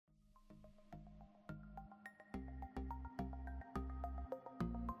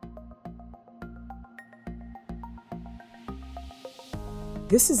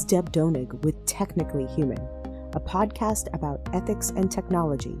This is Deb Donig with Technically Human, a podcast about ethics and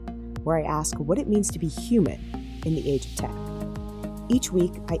technology, where I ask what it means to be human in the age of tech. Each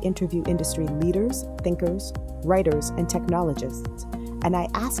week, I interview industry leaders, thinkers, writers, and technologists, and I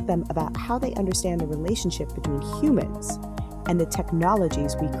ask them about how they understand the relationship between humans and the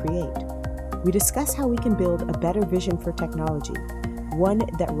technologies we create. We discuss how we can build a better vision for technology, one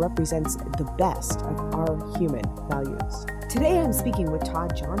that represents the best of our human values. Today I'm speaking with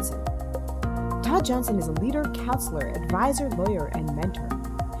Todd Johnson. Todd Johnson is a leader, counselor, advisor, lawyer, and mentor.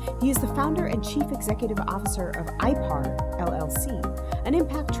 He is the founder and chief executive officer of iPar, LLC, an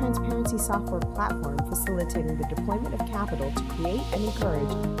impact transparency software platform facilitating the deployment of capital to create and encourage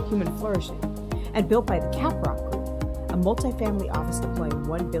human flourishing, and built by the Caprock Group, a multifamily office deploying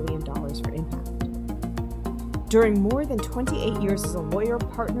 $1 billion for impact. During more than 28 years as a lawyer,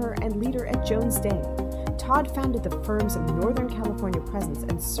 partner, and leader at Jones Day, Todd founded the firm's Northern California presence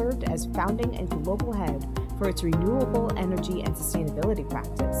and served as founding and global head for its renewable energy and sustainability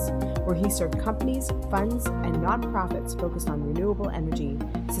practice, where he served companies, funds, and nonprofits focused on renewable energy,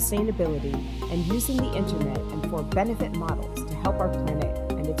 sustainability, and using the internet and for benefit models to help our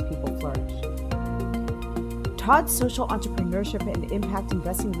planet and its people flourish. Todd's social entrepreneurship and impact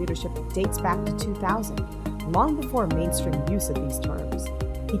investing leadership dates back to 2000, long before mainstream use of these terms.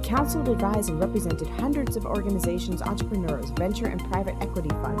 He counseled, advised, and represented hundreds of organizations, entrepreneurs, venture and private equity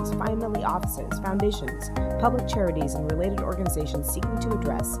funds, family offices, foundations, public charities, and related organizations seeking to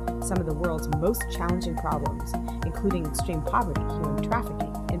address some of the world's most challenging problems, including extreme poverty, human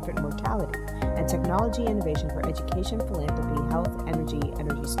trafficking, infant mortality, and technology innovation for education, philanthropy, health, energy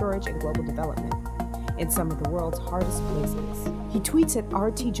storage, and global development in some of the world's hardest places. He tweets at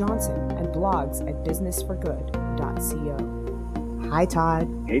RT Johnson and blogs at businessforgood.co. Hi, Todd.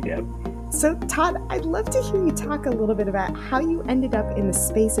 Hey, Deb. So, Todd, I'd love to hear you talk a little bit about how you ended up in the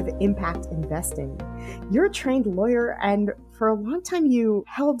space of impact investing. You're a trained lawyer, and for a long time, you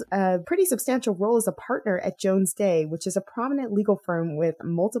held a pretty substantial role as a partner at Jones Day, which is a prominent legal firm with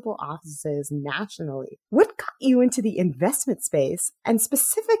multiple offices nationally. What got you into the investment space, and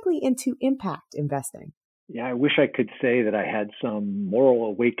specifically into impact investing? Yeah, I wish I could say that I had some moral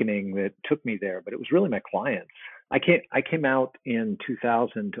awakening that took me there, but it was really my clients. I came out in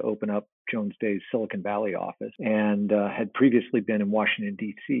 2000 to open up Jones Day's Silicon Valley office and had previously been in Washington,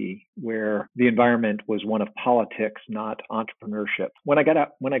 D.C., where the environment was one of politics, not entrepreneurship. When I got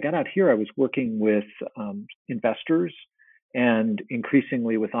out here, I was working with investors and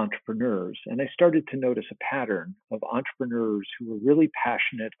increasingly with entrepreneurs. And I started to notice a pattern of entrepreneurs who were really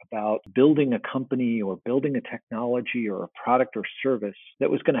passionate about building a company or building a technology or a product or service that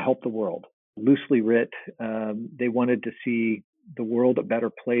was going to help the world. Loosely writ, they wanted to see the world a better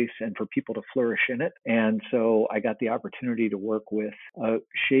place and for people to flourish in it. And so I got the opportunity to work with a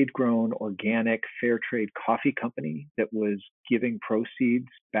shade-grown, organic, fair trade coffee company that was giving proceeds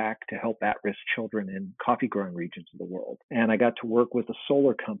back to help at-risk children in coffee-growing regions of the world. And I got to work with a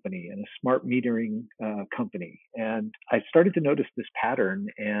solar company and a smart metering company. And I started to notice this pattern,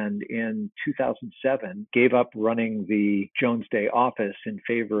 and in 2007, gave up running the Jones Day office in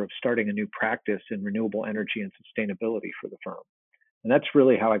favor of starting a new practice in renewable energy and sustainability for the firm. And that's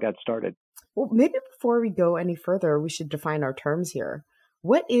really how I got started. Well, maybe before we go any further, we should define our terms here.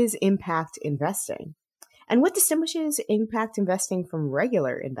 What is impact investing? And what distinguishes impact investing from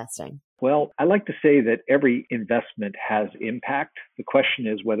regular investing? Well, I like to say that every investment has impact. The question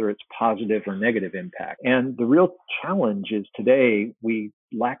is whether it's positive or negative impact. And the real challenge is today we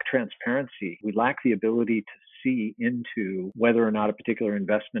lack transparency. We lack the ability to see into whether or not a particular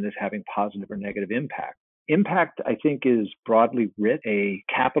investment is having positive or negative impact. Impact, I think, is broadly writ a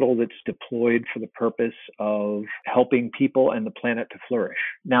capital that's deployed for the purpose of helping people and the planet to flourish.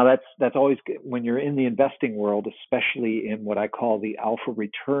 Now, that's always good when you're in the investing world, especially in what I call the alpha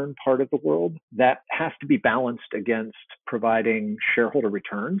return part of the world. That has to be balanced against providing shareholder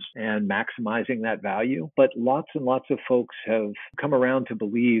returns and maximizing that value. But lots and lots of folks have come around to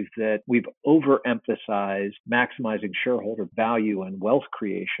believe that we've overemphasized maximizing shareholder value and wealth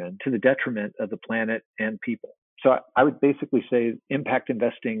creation to the detriment of the planet and people. So I would basically say impact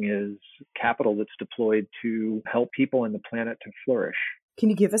investing is capital that's deployed to help people and the planet to flourish. Can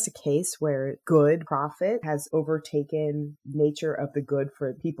you give us a case where good profit has overtaken nature of the good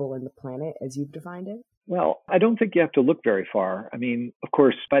for people and the planet as you've defined it? Well, I don't think you have to look very far. I mean, of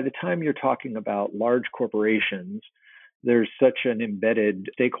course, by the time you're talking about large corporations, there's such an embedded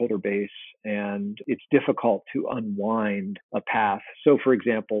stakeholder base, and it's difficult to unwind a path. So, for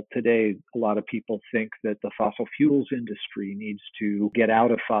example, today, a lot of people think that the fossil fuels industry needs to get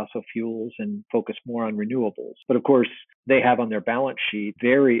out of fossil fuels and focus more on renewables. But of course, they have on their balance sheet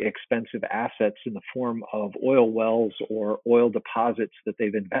very expensive assets in the form of oil wells or oil deposits that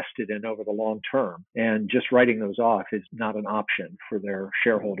they've invested in over the long term. And just writing those off is not an option for their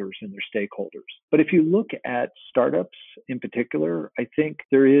shareholders and their stakeholders. But if you look at startups in particular, I think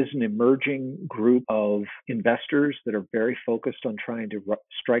there is an emerging group of investors that are very focused on trying to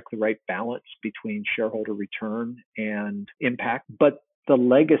strike the right balance between shareholder return and impact. But the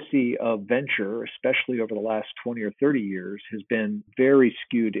legacy of venture, especially over the last 20 or 30 years, has been very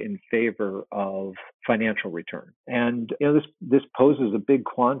skewed in favor of financial return. And this poses a big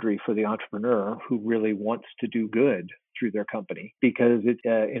quandary for the entrepreneur who really wants to do good through their company, because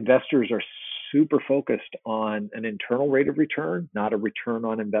investors are super focused on an internal rate of return, not a return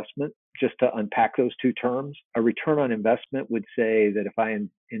on investment. Just to unpack those two terms, a return on investment would say that if I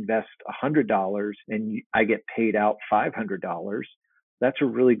invest $100 and I get paid out $500, that's a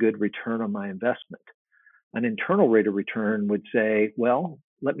really good return on my investment. An internal rate of return would say, well,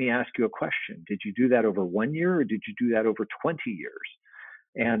 let me ask you a question. Did you do that over 1 year, or did you do that over 20 years?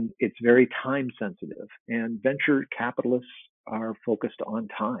 And it's very time sensitive. And venture capitalists are focused on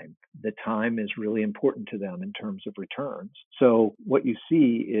time. The time is really important to them in terms of returns. So what you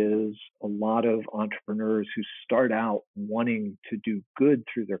see is a lot of entrepreneurs who start out wanting to do good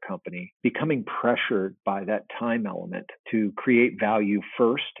through their company, becoming pressured by that time element to create value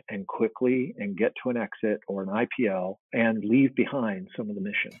first and quickly and get to an exit or an IPO and leave behind some of the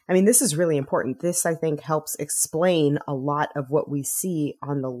mission. I mean, this is really important. This, I think, helps explain a lot of what we see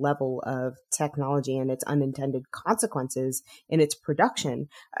on the level of technology and its unintended consequences in its production.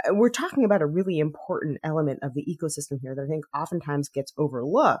 We're talking about a really important element of the ecosystem here that I think oftentimes gets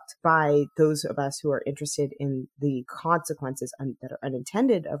overlooked by those of us who are interested in the consequences that are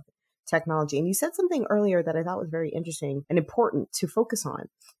unintended of technology. And you said something earlier that I thought was very interesting and important to focus on.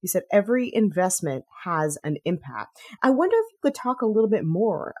 You said every investment has an impact. I wonder if you could talk a little bit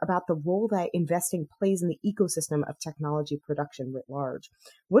more about the role that investing plays in the ecosystem of technology production writ large.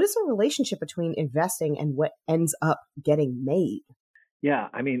 What is the relationship between investing and what ends up getting made? Yeah,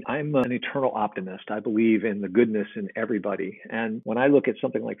 I mean, I'm an eternal optimist. I believe in the goodness in everybody. And when I look at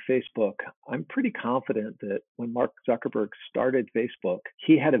something like Facebook, I'm pretty confident that when Mark Zuckerberg started Facebook,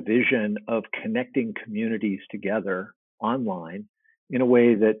 he had a vision of connecting communities together online in a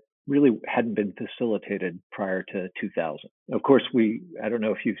way that really hadn't been facilitated prior to 2000. Of course, I don't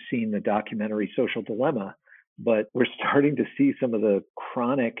know if you've seen the documentary Social Dilemma, but we're starting to see some of the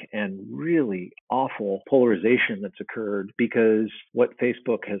chronic and really awful polarization that's occurred, because what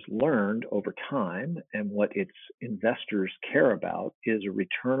Facebook has learned over time and what its investors care about is a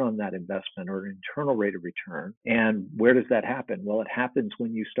return on that investment, or an internal rate of return. And where does that happen? Well, it happens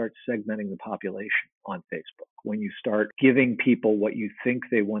when you start segmenting the population on Facebook, when you start giving people what you think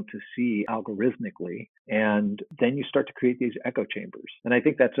they want to see algorithmically, and then you start to create these echo chambers. And I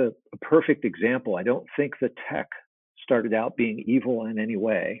think that's a perfect example. I don't think the tech started out being evil in any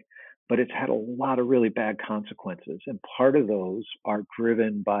way, but it's had a lot of really bad consequences. And part of those are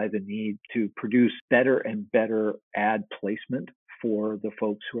driven by the need to produce better and better ad placement for the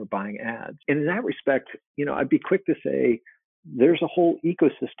folks who are buying ads. And in that respect, I'd be quick to say, there's a whole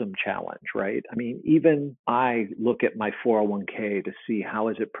ecosystem challenge, right? I mean, even I look at my 401k to see how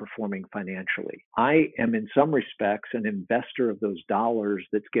is it performing financially. I am in some respects an investor of those dollars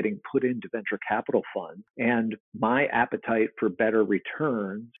that's getting put into venture capital funds. And my appetite for better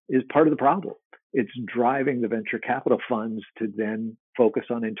returns is part of the problem. It's driving the venture capital funds to then focus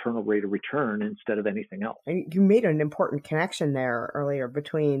on internal rate of return instead of anything else. And you made an important connection there earlier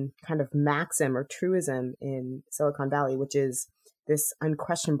between kind of maxim or truism in Silicon Valley, which is this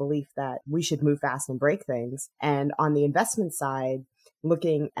unquestioned belief that we should move fast and break things. And on the investment side,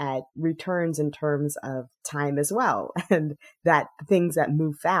 looking at returns in terms of time as well. And that things that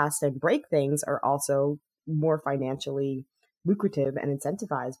move fast and break things are also more financially lucrative and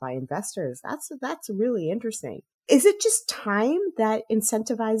incentivized by investors. That's really interesting. Is it just time that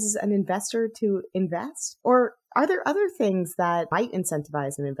incentivizes an investor to invest? Or are there other things that might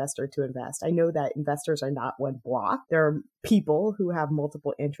incentivize an investor to invest? I know that investors are not one block. There are people who have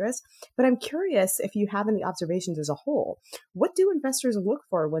multiple interests, but I'm curious if you have any observations as a whole. What do investors look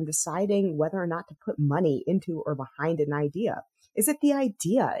for when deciding whether or not to put money into or behind an idea? Is it the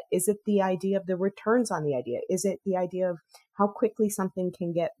idea? Is it the idea of the returns on the idea? Is it the idea of how quickly something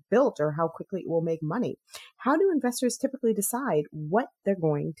can get built or how quickly it will make money? How do investors typically decide what they're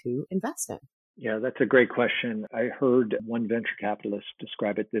going to invest in? Yeah, that's a great question. I heard one venture capitalist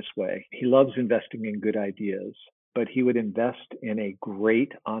describe it this way. He loves investing in good ideas, but he would invest in a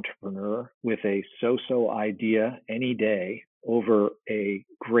great entrepreneur with a so-so idea any day over a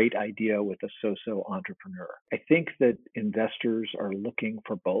great idea with a so-so entrepreneur. I think that investors are looking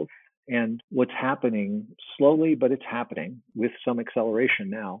for both. And what's happening slowly, but it's happening with some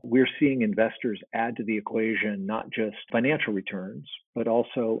acceleration now. We're seeing investors add to the equation not just financial returns, but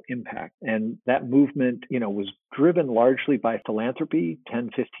also impact. And that movement, was driven largely by philanthropy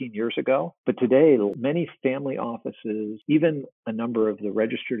 10, 15 years ago. But today, many family offices, even a number of the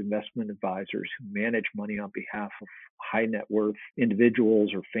registered investment advisors who manage money on behalf of high net worth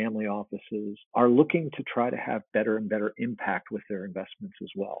individuals or family offices are looking to try to have better and better impact with their investments as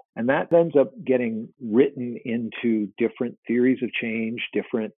well. And that ends up getting written into different theories of change,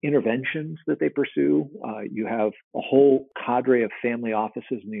 different interventions that they pursue. You have a whole cadre of family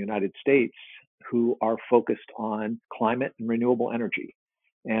offices in the United States who are focused on climate and renewable energy.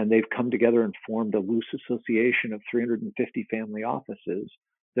 And they've come together and formed a loose association of 350 family offices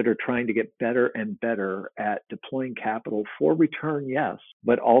that are trying to get better and better at deploying capital for return, yes,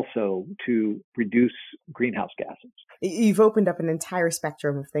 but also to reduce greenhouse gases. You've opened up an entire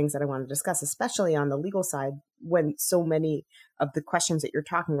spectrum of things that I want to discuss, especially on the legal side, when so many of the questions that you're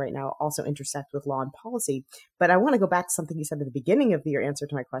talking right now also intersect with law and policy. But I want to go back to something you said at the beginning of your answer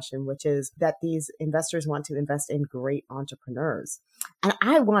to my question, which is that these investors want to invest in great entrepreneurs. And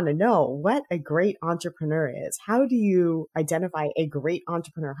I want to know what a great entrepreneur is. How do you identify a great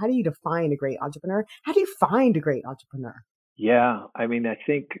entrepreneur? How do you define a great entrepreneur? How do you find a great entrepreneur? Yeah, I mean, I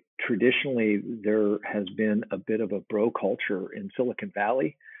think traditionally there has been a bit of a bro culture in Silicon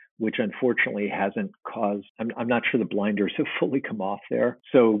Valley, which unfortunately hasn't caused, I'm not sure the blinders have fully come off there.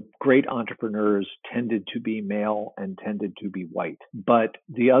 So great entrepreneurs tended to be male and tended to be white. But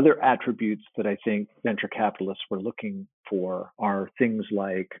the other attributes that I think venture capitalists were looking for are things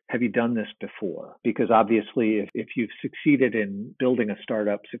like, have you done this before? Because obviously, if you've succeeded in building a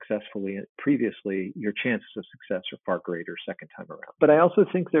startup successfully previously, your chances of success are far greater second time around. But I also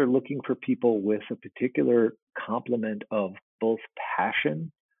think they're looking for people with a particular complement of both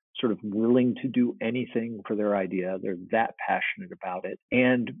passion, sort of willing to do anything for their idea. They're that passionate about it,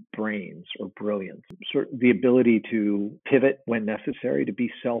 and brains or brilliance, sort of the ability to pivot when necessary, to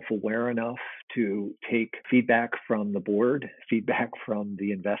be self-aware enough to take feedback from the board, feedback from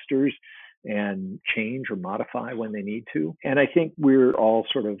the investors, and change or modify when they need to. And I think we're all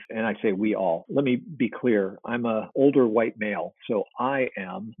sort of, and I say we all, let me be clear, I'm an older white male, so I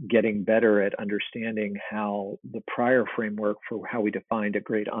am getting better at understanding how the prior framework for how we defined a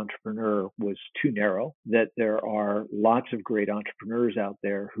great entrepreneur was too narrow, that there are lots of great entrepreneurs out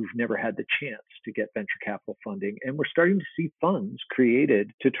there who've never had the chance to get venture capital funding. And we're starting to see funds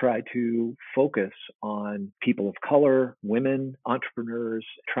created to try to focus on people of color, women, entrepreneurs,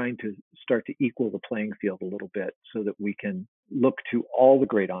 trying to start to equal the playing field a little bit so that we can look to all the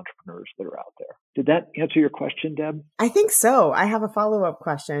great entrepreneurs that are out there. Did that answer your question, Deb? I think so. I have a follow-up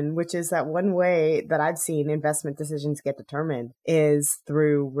question, which is that one way that I've seen investment decisions get determined is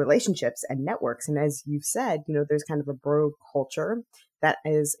through relationships and networks. And as you've said, there's kind of a bro culture that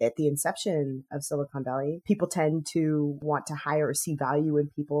is at the inception of Silicon Valley. People tend to want to hire or see value in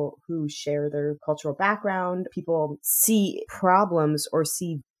people who share their cultural background. People see problems or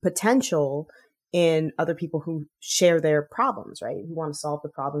see potential in other people who share their problems, right? Who want to solve the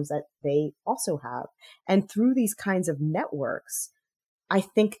problems that they also have. And through these kinds of networks, I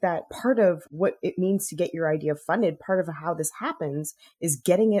think that part of what it means to get your idea funded, part of how this happens is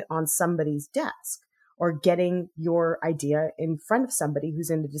getting it on somebody's desk or getting your idea in front of somebody who's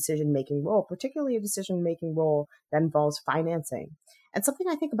in a decision-making role, particularly a decision-making role that involves financing. And something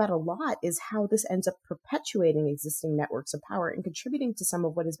I think about a lot is how this ends up perpetuating existing networks of power and contributing to some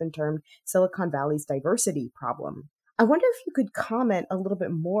of what has been termed Silicon Valley's diversity problem. I wonder if you could comment a little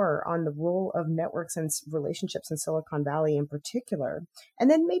bit more on the role of networks and relationships in Silicon Valley in particular,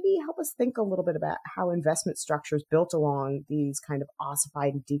 and then maybe help us think a little bit about how investment structures built along these kind of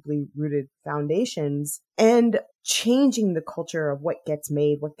ossified and deeply rooted foundations and changing the culture of what gets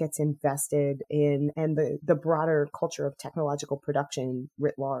made, what gets invested in, and the broader culture of technological production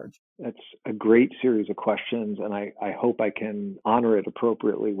writ large. That's a great series of questions, and I hope I can honor it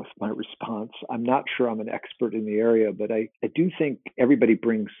appropriately with my response. I'm not sure I'm an expert in the area, but I do think everybody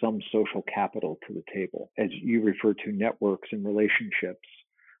brings some social capital to the table. As you refer to networks and relationships,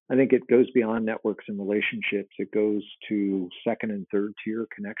 I think it goes beyond networks and relationships. It goes to second and third tier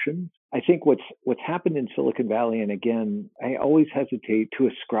connections. I think what's happened in Silicon Valley, and again, I always hesitate to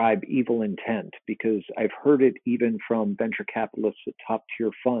ascribe evil intent because I've heard it even from venture capitalists at top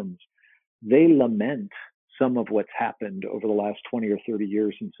tier funds, they lament some of what's happened over the last 20 or 30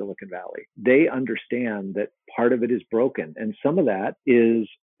 years in Silicon Valley. They understand that part of it is broken, and some of that is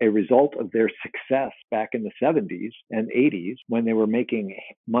a result of their success back in the 70s and 80s when they were making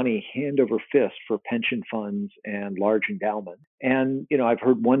money hand over fist for pension funds and large endowments. And, I've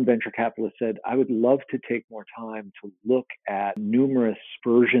heard one venture capitalist said, I would love to take more time to look at numerous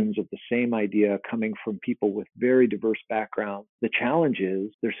versions of the same idea coming from people with very diverse backgrounds. The challenge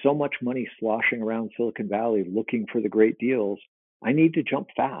is there's so much money sloshing around Silicon Valley looking for the great deals. I need to jump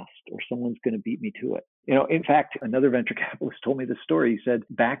fast or someone's going to beat me to it. In fact, another venture capitalist told me this story. He said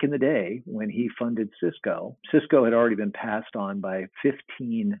back in the day when he funded Cisco, Cisco had already been passed on by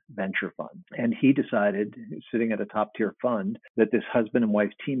 15 venture funds. And he decided, sitting at a top tier fund, that this husband and wife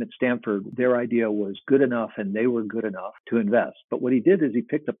team at Stanford, their idea was good enough and they were good enough to invest. But what he did is he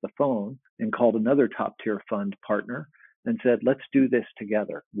picked up the phone and called another top tier fund partner and said, let's do this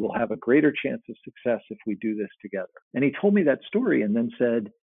together. We'll have a greater chance of success if we do this together. And he told me that story and then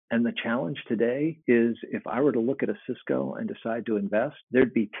said, and the challenge today is if I were to look at a Cisco and decide to invest,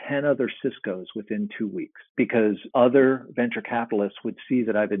 there'd be 10 other Ciscos within 2 weeks because other venture capitalists would see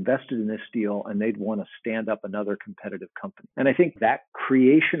that I've invested in this deal and they'd want to stand up another competitive company. And I think that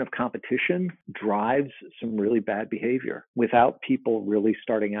creation of competition drives some really bad behavior without people really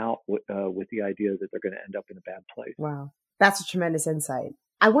starting out with the idea that they're going to end up in a bad place. Wow. That's a tremendous insight.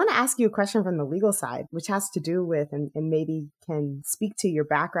 I want to ask you a question from the legal side, which has to do with and maybe can speak to your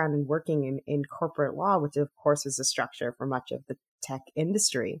background in working in corporate law, which of course is a structure for much of the tech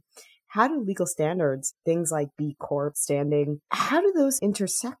industry. How do legal standards, things like B Corp standing, how do those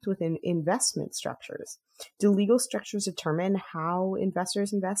intersect within investment structures? Do legal structures determine how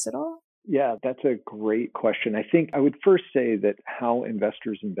investors invest at all? Yeah, that's a great question. I think I would first say that how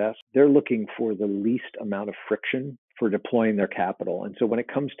investors invest, they're looking for the least amount of friction for deploying their capital. And so when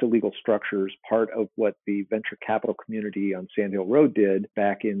it comes to legal structures, part of what the venture capital community on Sand Hill Road did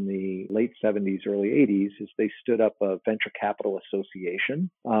back in the late 70s, early 80s, is they stood up a venture capital association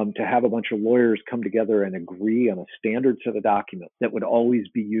to have a bunch of lawyers come together and agree on a standard set of documents that would always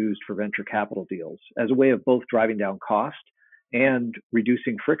be used for venture capital deals as a way of both driving down cost and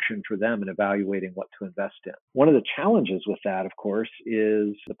reducing friction for them in evaluating what to invest in. One of the challenges with that, of course,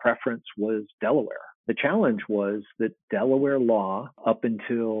 is the preference was Delaware. The challenge was that Delaware law, up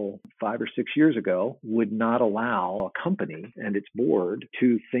until 5 or 6 years ago, would not allow a company and its board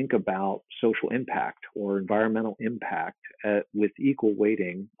to think about social impact or environmental impact with equal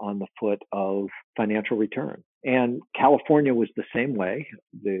weighting on the foot of financial return. And California was the same way.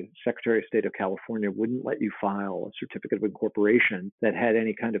 The Secretary of State of California wouldn't let you file a certificate of incorporation that had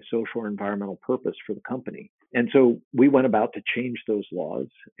any kind of social or environmental purpose for the company. And so we went about to change those laws.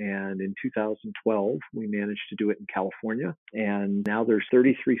 And in 2012, we managed to do it in California. And now there's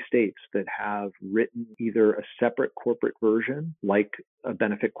 33 states that have written either a separate corporate version, like a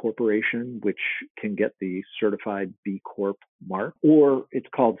benefit corporation, which can get the certified B Corp mark, or it's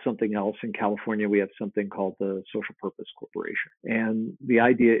called something else. In California, we have something called the social purpose corporation. And the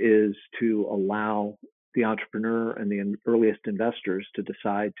idea is to allow the entrepreneur and the earliest investors to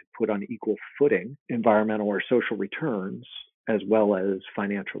decide to put on equal footing environmental or social returns as well as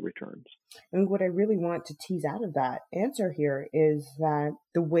financial returns. And what I really want to tease out of that answer here is that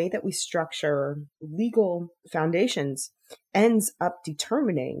the way that we structure legal foundations ends up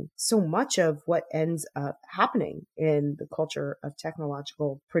determining so much of what ends up happening in the culture of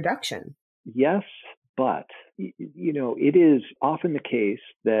technological production. Yes, but it is often the case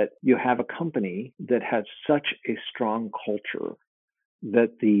that you have a company that has such a strong culture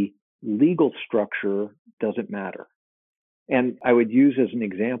that the legal structure doesn't matter. And I would use as an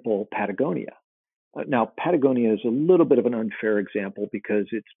example Patagonia. Now, Patagonia is a little bit of an unfair example because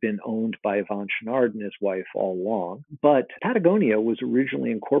it's been owned by Yvon Chouinard and his wife all along. But Patagonia was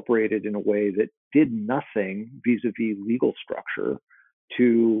originally incorporated in a way that did nothing vis-a-vis legal structure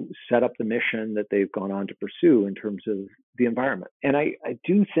to set up the mission that they've gone on to pursue in terms of the environment. And I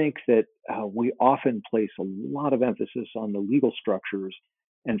do think that we often place a lot of emphasis on the legal structures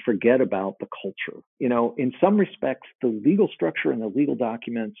and forget about the culture. In some respects, the legal structure and the legal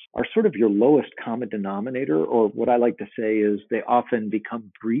documents are sort of your lowest common denominator, or what I like to say is they often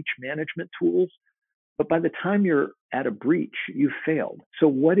become breach management tools. But by the time you're at a breach, you've failed. So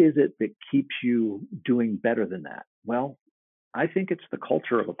what is it that keeps you doing better than that? Well, I think it's the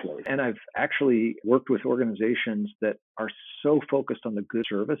culture of a place. And I've actually worked with organizations that are so focused on the good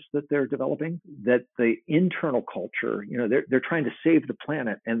service that they're developing that the internal culture, they're trying to save the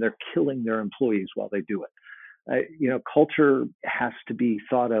planet and they're killing their employees while they do it. Culture has to be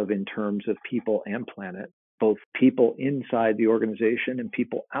thought of in terms of people and planet. both people inside the organization and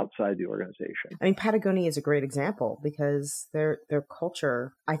people outside the organization. I mean, Patagonia is a great example because their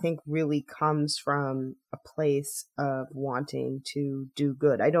culture, I think, really comes from a place of wanting to do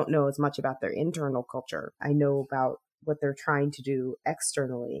good. I don't know as much about their internal culture. I know about what they're trying to do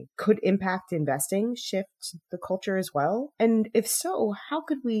externally. Could impact investing shift the culture as well? And if so, how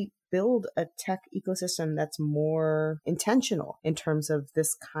could we build a tech ecosystem that's more intentional in terms of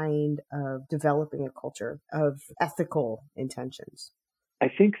this kind of developing a culture of ethical intentions? I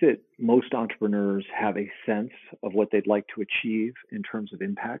think that most entrepreneurs have a sense of what they'd like to achieve in terms of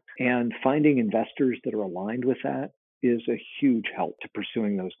impact, and finding investors that are aligned with that is a huge help to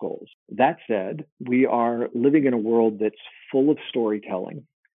pursuing those goals. That said, we are living in a world that's full of storytelling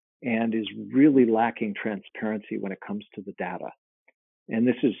and is really lacking transparency when it comes to the data. And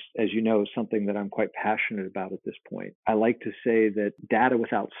this is, as you know, something that I'm quite passionate about at this point. I like to say that data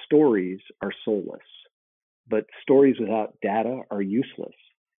without stories are soulless, but stories without data are useless.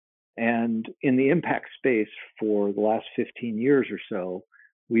 And in the impact space for the last 15 years or so,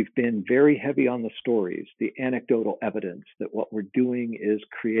 we've been very heavy on the stories, the anecdotal evidence that what we're doing is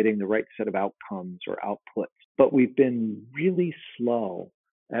creating the right set of outcomes or outputs. But we've been really slow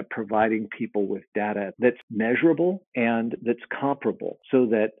at providing people with data that's measurable and that's comparable, so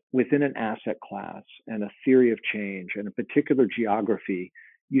that within an asset class and a theory of change and a particular geography,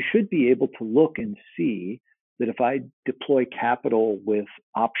 you should be able to look and see that if I deploy capital with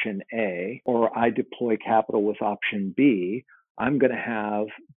option A or I deploy capital with option B, I'm going to have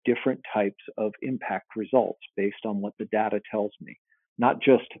different types of impact results based on what the data tells me. Not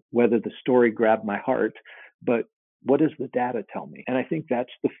just whether the story grabbed my heart, but what does the data tell me? And I think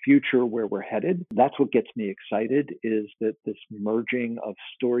that's the future where we're headed. That's what gets me excited, is that this merging of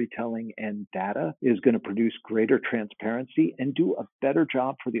storytelling and data is going to produce greater transparency and do a better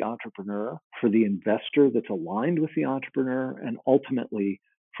job for the entrepreneur, for the investor that's aligned with the entrepreneur, and ultimately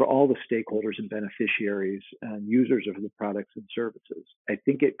for all the stakeholders and beneficiaries and users of the products and services. I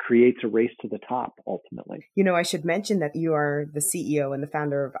think it creates a race to the top ultimately. You know, I should mention that you are the CEO and the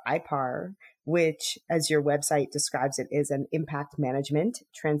founder of IPAR, which, as your website describes it, is an impact management,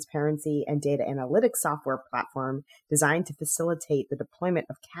 transparency, and data analytics software platform designed to facilitate the deployment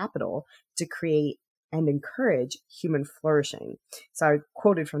of capital to create and encourage human flourishing. So I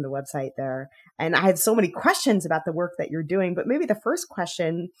quoted from the website there. And I have so many questions about the work that you're doing, but maybe the first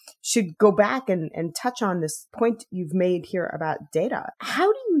question should go back and touch on this point you've made here about data. How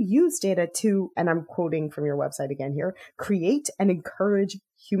do you use data to, and I'm quoting from your website again here, create and encourage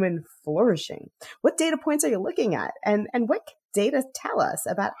human flourishing? What data points are you looking at? And what can data tell us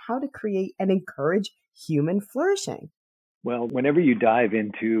about how to create and encourage human flourishing? Well, whenever you dive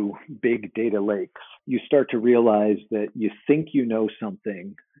into big data lakes, you start to realize that you think you know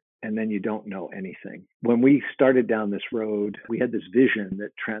something and then you don't know anything. When we started down this road, we had this vision that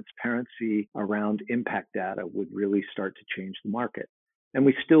transparency around impact data would really start to change the market. And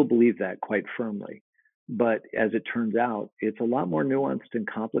we still believe that quite firmly. But as it turns out, it's a lot more nuanced and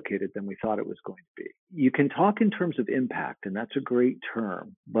complicated than we thought it was going to be. You can talk in terms of impact, and that's a great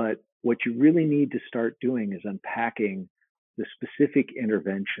term. But what you really need to start doing is unpacking the specific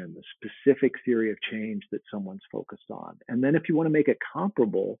intervention, the specific theory of change that someone's focused on. And then if you want to make it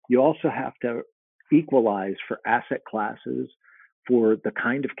comparable, you also have to equalize for asset classes, for the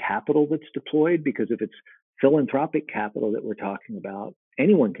kind of capital that's deployed, because if it's philanthropic capital that we're talking about,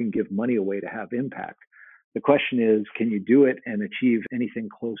 anyone can give money away to have impact. The question is, can you do it and achieve anything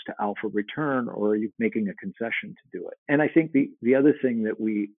close to alpha return, or are you making a concession to do it? And I think the other thing that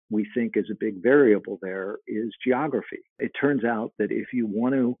we think is a big variable there is geography. It turns out that if you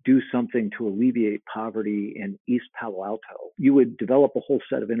want to do something to alleviate poverty in East Palo Alto, you would develop a whole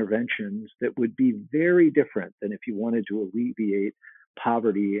set of interventions that would be very different than if you wanted to alleviate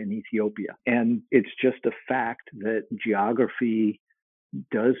poverty in Ethiopia. And it's just a fact that geography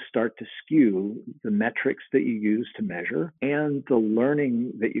does start to skew the metrics that you use to measure and the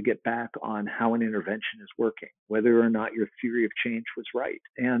learning that you get back on how an intervention is working, whether or not your theory of change was right.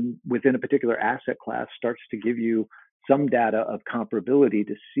 And within a particular asset class starts to give you some data of comparability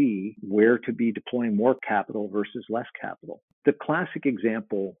to see where to be deploying more capital versus less capital. The classic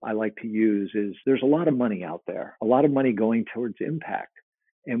example I like to use is there's a lot of money out there, a lot of money going towards impact.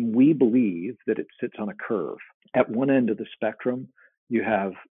 And we believe that it sits on a curve. At one end of the spectrum, you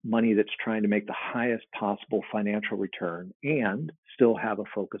have money that's trying to make the highest possible financial return and still have a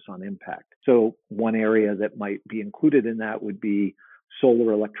focus on impact. So one area that might be included in that would be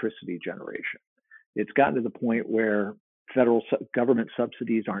solar electricity generation. It's gotten to the point where government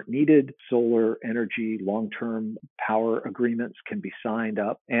subsidies aren't needed. Solar energy long-term power agreements can be signed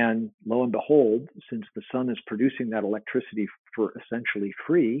up. And lo and behold, since the sun is producing that electricity for essentially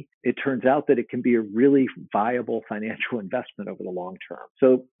free, it turns out that it can be a really viable financial investment over the long term.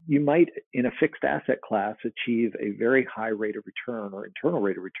 So you might, in a fixed asset class, achieve a very high rate of return or internal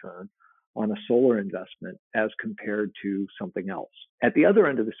rate of return on a solar investment as compared to something else. At the other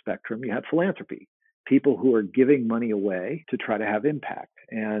end of the spectrum, you have philanthropy, people who are giving money away to try to have impact.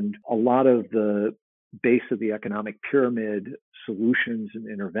 And a lot of the base of the economic pyramid solutions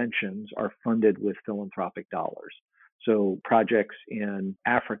and interventions are funded with philanthropic dollars. So projects in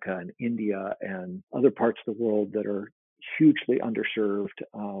Africa and India and other parts of the world that are hugely underserved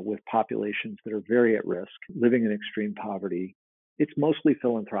with populations that are very at risk, living in extreme poverty, it's mostly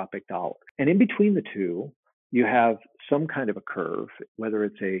philanthropic dollars. And in between the two, you have some kind of a curve, whether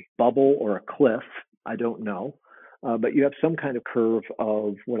it's a bubble or a cliff, I don't know, but you have some kind of curve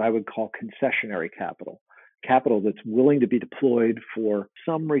of what I would call concessionary capital, capital that's willing to be deployed for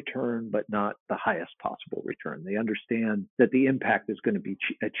some return, but not the highest possible return. They understand that the impact is going to be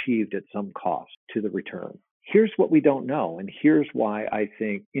achieved at some cost to the return. Here's what we don't know, and here's why I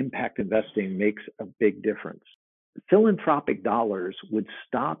think impact investing makes a big difference. Philanthropic dollars would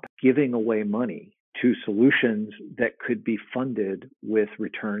stop giving away money to solutions that could be funded with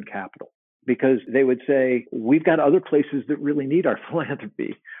return capital, because they would say, we've got other places that really need our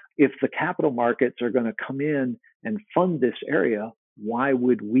philanthropy. If the capital markets are going to come in and fund this area, why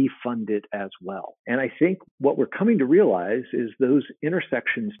would we fund it as well? And I think what we're coming to realize is those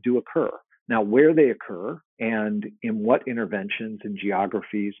intersections do occur. Now, where they occur and in what interventions and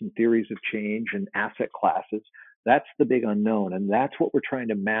geographies and theories of change and asset classes, that's the big unknown. And that's what we're trying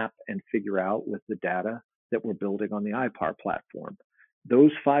to map and figure out with the data that we're building on the IPAR platform.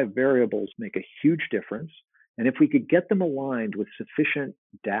 Those 5 variables make a huge difference. And if we could get them aligned with sufficient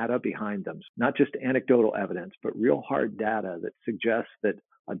data behind them, not just anecdotal evidence, but real hard data that suggests that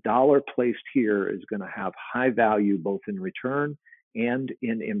a dollar placed here is going to have high value both in return and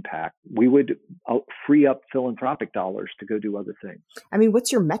in impact, we would free up philanthropic dollars to go do other things. I mean,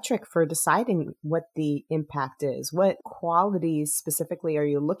 what's your metric for deciding what the impact is? What qualities specifically are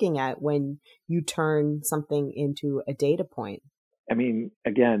you looking at when you turn something into a data point? I mean,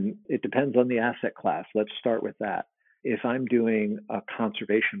 again, it depends on the asset class. Let's start with that. If I'm doing a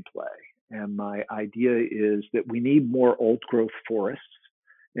conservation play and my idea is that we need more old growth forests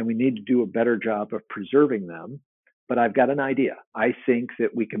and we need to do a better job of preserving them, but I've got an idea. I think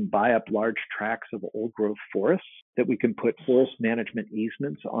that we can buy up large tracts of old growth forests, that we can put forest management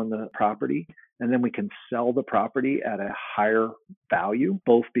easements on the property, and then we can sell the property at a higher value,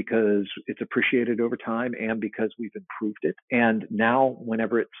 both because it's appreciated over time and because we've improved it. And now,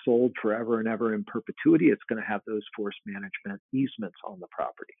 whenever it's sold forever and ever in perpetuity, it's going to have those forest management easements on the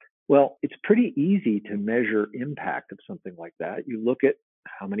property. Well, it's pretty easy to measure impact of something like that. You look at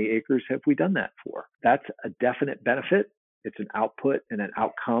how many acres have we done that for? That's a definite benefit. It's an output and an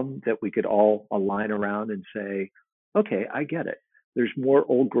outcome that we could all align around and say, okay, I get it. There's more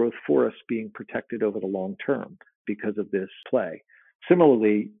old growth forests being protected over the long term because of this play.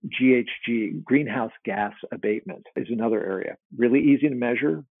 Similarly, GHG, greenhouse gas abatement, is another area. Really easy to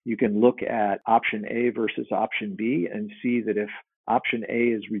measure. You can look at option A versus option B and see that if option A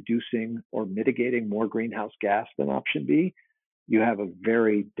is reducing or mitigating more greenhouse gas than option B, you have a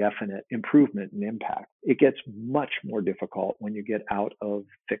very definite improvement in impact. It gets much more difficult when you get out of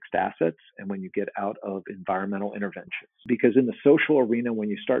fixed assets and when you get out of environmental interventions. Because in the social arena, when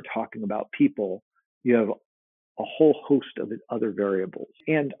you start talking about people, you have a whole host of other variables.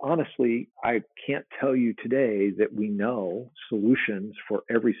 And honestly, I can't tell you today that we know solutions for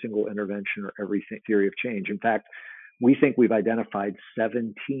every single intervention or every theory of change. In fact, we think we've identified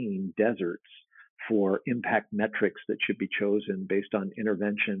 17 deserts for impact metrics that should be chosen based on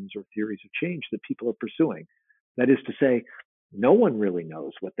interventions or theories of change that people are pursuing. That is to say, no one really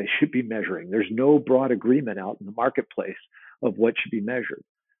knows what they should be measuring. There's no broad agreement out in the marketplace of what should be measured.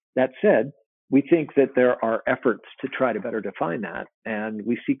 That said, we think that there are efforts to try to better define that, and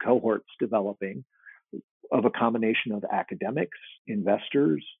we see cohorts developing of a combination of academics,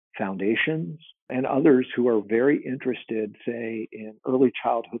 investors, foundations, and others who are very interested, say, in early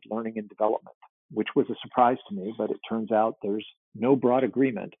childhood learning and development, which was a surprise to me, but it turns out there's no broad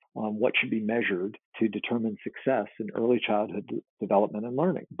agreement on what should be measured to determine success in early childhood development and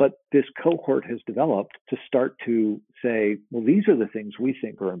learning. But this cohort has developed to start to say, well, these are the things we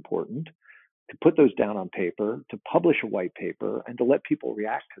think are important, to put those down on paper, to publish a white paper, and to let people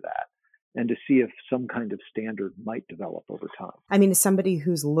react to that. and to see if some kind of standard might develop over time. I mean, as somebody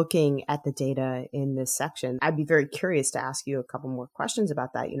who's looking at the data in this section, I'd be very curious to ask you a couple more questions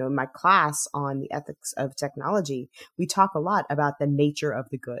about that. In my class on the ethics of technology, we talk a lot about the nature of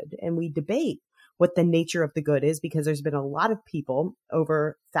the good, and we debate what the nature of the good is, because there's been a lot of people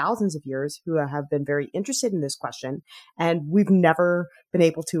over thousands of years who have been very interested in this question, and we've never been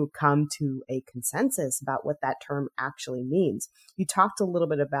able to come to a consensus about what that term actually means. You talked a little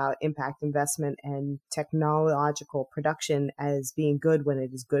bit about impact investment and technological production as being good when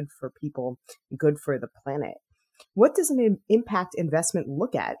it is good for people, good for the planet. What does an impact investment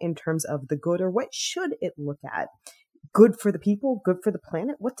look at in terms of the good, or what should it look at? Good for the people, good for the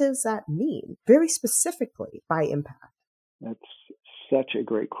planet? What does that mean very specifically by impact? That's such a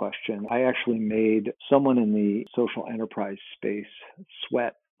great question. I actually made someone in the social enterprise space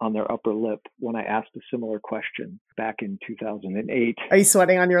sweat on their upper lip when I asked a similar question back in 2008. Are you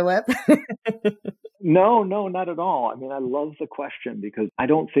sweating on your lip? No, not at all. I mean, I love the question because I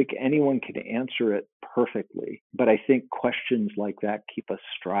don't think anyone can answer it perfectly, but I think questions like that keep us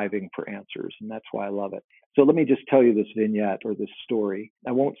striving for answers, and that's why I love it. So let me just tell you this vignette or this story.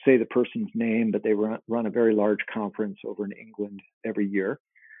 I won't say the person's name, but they run a very large conference over in England every year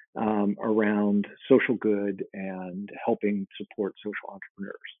around social good and helping support social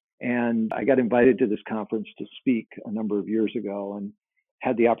entrepreneurs. And I got invited to this conference to speak a number of years ago and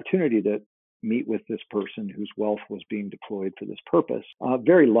had the opportunity to meet with this person whose wealth was being deployed for this purpose. A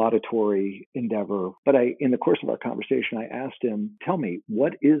very laudatory endeavor. But in the course of our conversation, I asked him, tell me,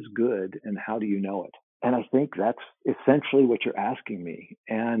 what is good and how do you know it? And I think that's essentially what you're asking me.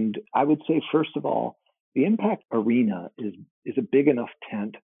 And I would say, first of all, the impact arena is a big enough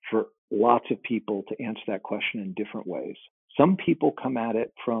tent for lots of people to answer that question in different ways. Some people come at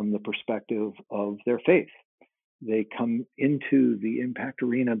it from the perspective of their faith. They come into the impact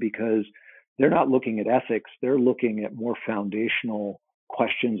arena because they're not looking at ethics. They're looking at more foundational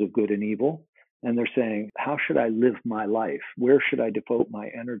questions of good and evil. And they're saying, how should I live my life? Where should I devote my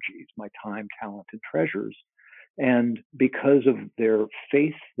energies, my time, talent, and treasures? And because of their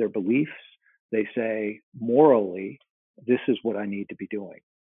faith, their beliefs, they say, morally, this is what I need to be doing.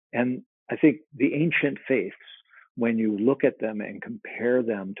 And I think the ancient faiths, when you look at them and compare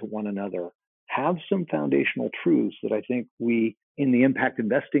them to one another, have some foundational truths that I think we in the impact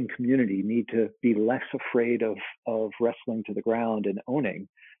investing community need to be less afraid of wrestling to the ground and owning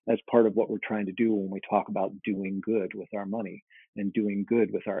as part of what we're trying to do when we talk about doing good with our money and doing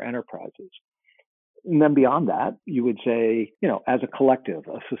good with our enterprises. And then beyond that, you would say, as a collective,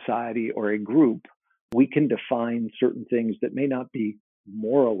 a society or a group, we can define certain things that may not be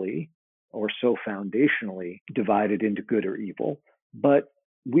morally or so foundationally divided into good or evil, but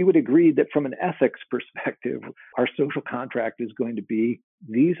we would agree that from an ethics perspective, our social contract is going to be,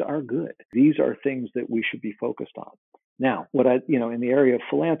 these are good. These are things that we should be focused on. Now, in the area of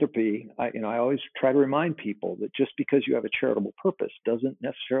philanthropy, I always try to remind people that just because you have a charitable purpose doesn't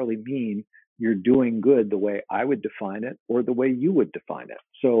necessarily mean you're doing good the way I would define it or the way you would define it.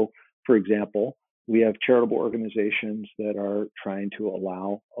 So, for example, we have charitable organizations that are trying to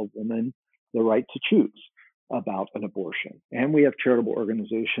allow a woman the right to choose about an abortion. And we have charitable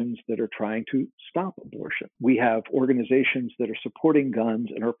organizations that are trying to stop abortion. We have organizations that are supporting guns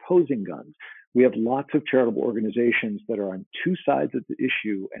and are opposing guns. We have lots of charitable organizations that are on two sides of the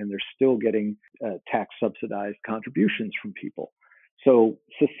issue, and they're still getting tax subsidized contributions from people. So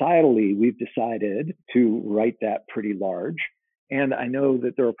societally, we've decided to write that pretty large. And I know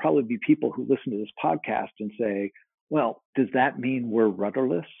that there will probably be people who listen to this podcast and say, well, does that mean we're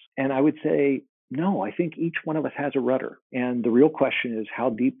rudderless? And I would say, no, I think each one of us has a rudder. And the real question is, how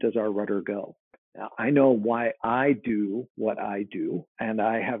deep does our rudder go? Now, I know why I do what I do, and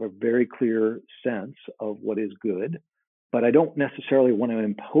I have a very clear sense of what is good, but I don't necessarily want to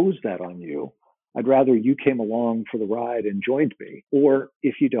impose that on you. I'd rather you came along for the ride and joined me. Or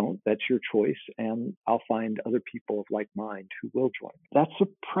if you don't, that's your choice, and I'll find other people of like mind who will join me. That's a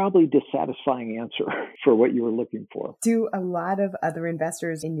probably dissatisfying answer for what you were looking for. Do a lot of other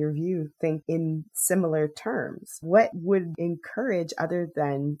investors, in your view, think in similar terms? What would encourage, other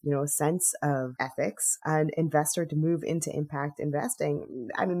than, a sense of ethics, an investor to move into impact investing?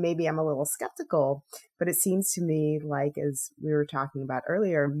 I mean, maybe I'm a little skeptical, but it seems to me like, as we were talking about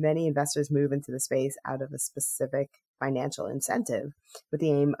earlier, many investors move into the space out of a specific financial incentive with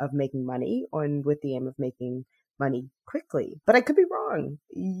the aim of making money and with the aim of making money quickly. But I could be wrong.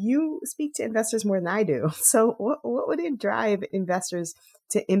 You speak to investors more than I do. So what would it drive investors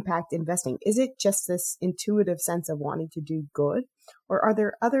to impact investing? Is it just this intuitive sense of wanting to do good, or are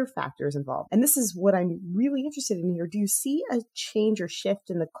there other factors involved? And this is what I'm really interested in here. Do you see a change or shift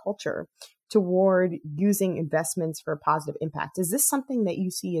in the culture toward using investments for a positive impact? Is this something that you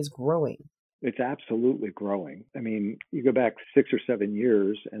see as growing? It's absolutely growing. I mean, you go back 6 or 7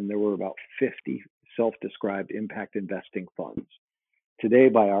 years and there were about 50 self-described impact investing funds. Today,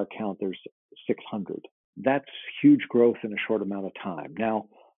 by our count, there's 600. That's huge growth in a short amount of time. Now,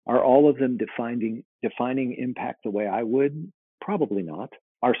 are all of them defining impact the way I would? Probably not.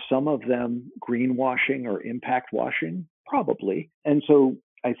 Are some of them greenwashing or impact washing? Probably. And so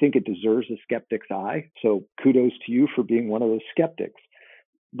I think it deserves a skeptic's eye. So kudos to you for being one of those skeptics.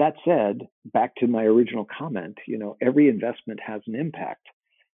 That said, back to my original comment, every investment has an impact.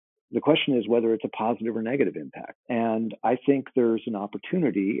 The question is whether it's a positive or negative impact. And I think there's an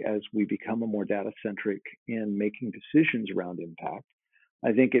opportunity as we become more data centric in making decisions around impact.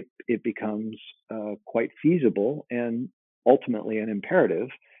 I think it becomes quite feasible and ultimately an imperative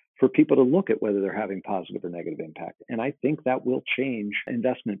for people to look at whether they're having positive or negative impact. And I think that will change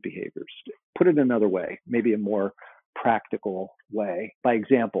investment behaviors. Put it another way, maybe a more practical way. By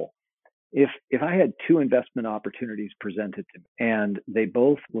example, if I had two investment opportunities presented to me and they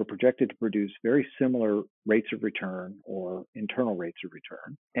both were projected to produce very similar rates of return or internal rates of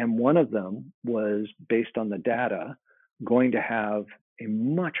return, and one of them was based on the data going to have a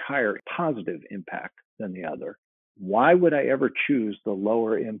much higher positive impact than the other, why would I ever choose the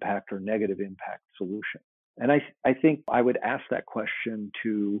lower impact or negative impact solution? And I think I would ask that question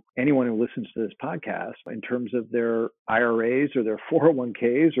to anyone who listens to this podcast in terms of their IRAs or their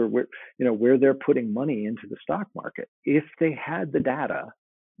 401ks or where they're putting money into the stock market. If they had the data,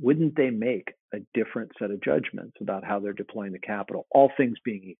 wouldn't they make a different set of judgments about how they're deploying the capital, all things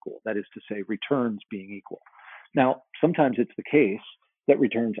being equal? That is to say, returns being equal. Now, sometimes it's the case that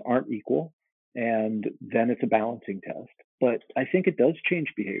returns aren't equal, and then it's a balancing test. But I think it does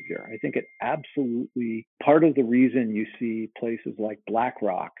change behavior. I think it absolutely, part of the reason you see places like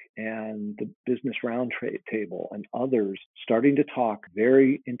BlackRock and the Business Roundtable and others starting to talk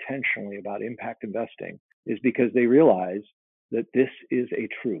very intentionally about impact investing is because they realize that this is a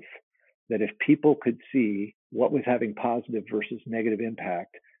truth, that if people could see what was having positive versus negative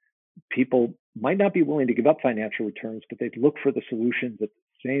impact, people might not be willing to give up financial returns, but they'd look for the solutions at the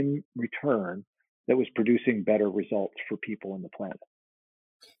same return that was producing better results for people on the planet.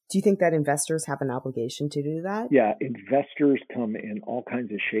 Do you think that investors have an obligation to do that? Yeah, investors come in all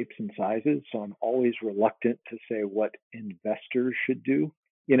kinds of shapes and sizes, so I'm always reluctant to say what investors should do.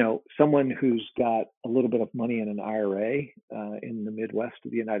 Someone who's got a little bit of money in an IRA in the Midwest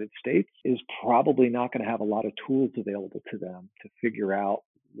of the United States is probably not going to have a lot of tools available to them to figure out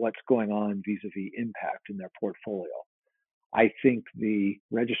what's going on vis-a-vis impact in their portfolio. I think the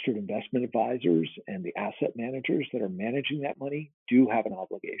registered investment advisors and the asset managers that are managing that money do have an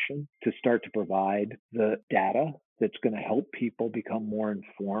obligation to start to provide the data that's going to help people become more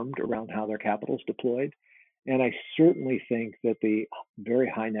informed around how their capital is deployed. And I certainly think that the very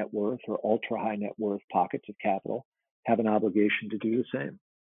high net worth or ultra high net worth pockets of capital have an obligation to do the same.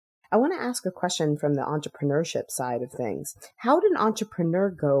 I want to ask a question from the entrepreneurship side of things. How would an entrepreneur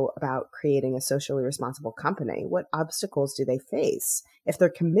go about creating a socially responsible company? What obstacles do they face if they're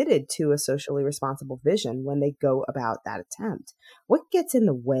committed to a socially responsible vision when they go about that attempt? What gets in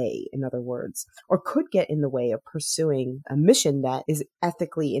the way, in other words, or could get in the way of pursuing a mission that is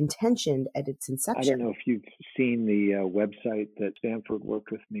ethically intentioned at its inception? I don't know if you've seen the website that Stanford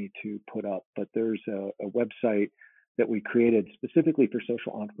worked with me to put up, but there's a website that we created specifically for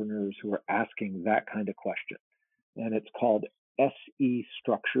social entrepreneurs who are asking that kind of question. And it's called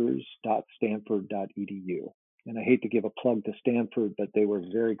sestructures.stanford.edu. And I hate to give a plug to Stanford, but they were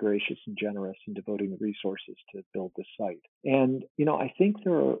very gracious and generous in devoting the resources to build this site. And, I think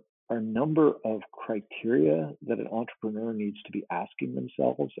there are a number of criteria that an entrepreneur needs to be asking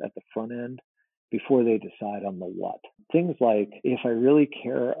themselves at the front end before they decide on the what. Things like, if I really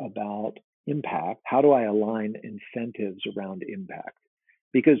care about impact, how do I align incentives around impact?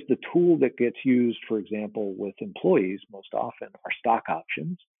 Because the tool that gets used, for example, with employees most often are stock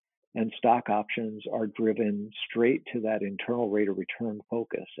options, and stock options are driven straight to that internal rate of return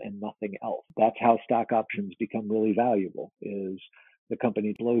focus and nothing else. That's how stock options become really valuable, is the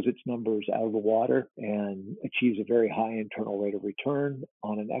company blows its numbers out of the water and achieves a very high internal rate of return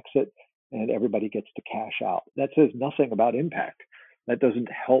on an exit, and everybody gets to cash out. That says nothing about impact. That doesn't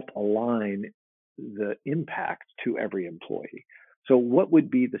help align the impact to every employee. So what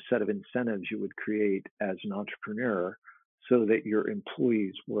would be the set of incentives you would create as an entrepreneur so that your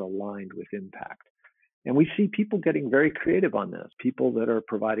employees were aligned with impact? And we see people getting very creative on this, people that are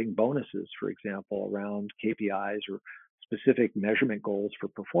providing bonuses, for example, around KPIs or specific measurement goals for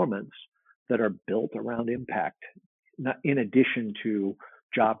performance that are built around impact, not in addition to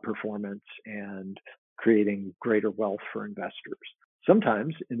job performance and creating greater wealth for investors.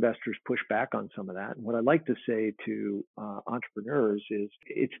 Sometimes investors push back on some of that. And what I like to say to entrepreneurs is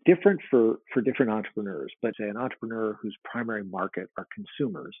it's different for different entrepreneurs, but say an entrepreneur whose primary market are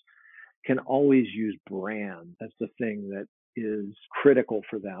consumers can always use brand as the thing that is critical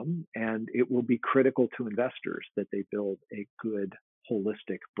for them. And it will be critical to investors that they build a good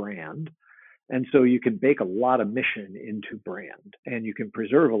holistic brand. And so you can bake a lot of mission into brand, and you can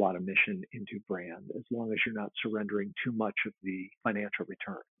preserve a lot of mission into brand as long as you're not surrendering too much of the financial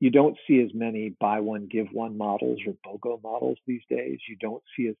return. You don't see as many buy one, give one models or BOGO models these days. You don't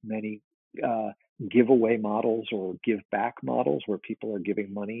see as many giveaway models or give back models where people are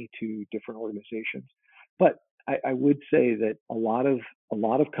giving money to different organizations. But I would say that a lot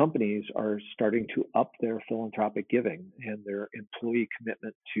of companies are starting to up their philanthropic giving and their employee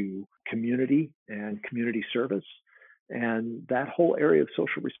commitment to community and community service. And that whole area of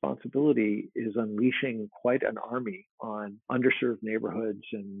social responsibility is unleashing quite an army on underserved neighborhoods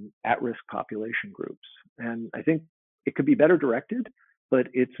and at-risk population groups. And I think it could be better directed, but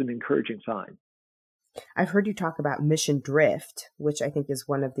it's an encouraging sign. I've heard you talk about mission drift, which I think is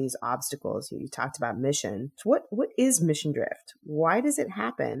one of these obstacles. You talked about mission. What is mission drift? Why does it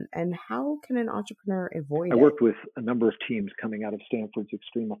happen? And how can an entrepreneur avoid it? I worked with a number of teams coming out of Stanford's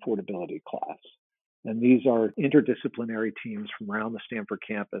extreme affordability class. And these are interdisciplinary teams from around the Stanford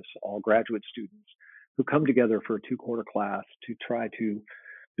campus, all graduate students who come together for a 2-quarter class to try to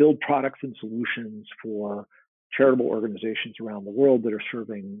build products and solutions for charitable organizations around the world that are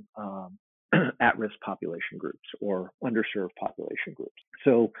serving at-risk population groups or underserved population groups.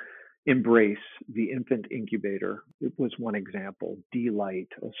 So Embrace, the infant incubator, it was one example. D-Light,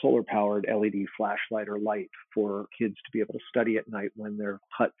 a solar-powered LED flashlight or light for kids to be able to study at night when their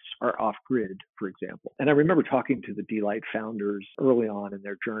huts are off-grid, for example. And I remember talking to the D-Light founders early on in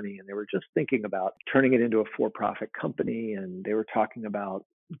their journey, and they were just thinking about turning it into a for-profit company, and they were talking about,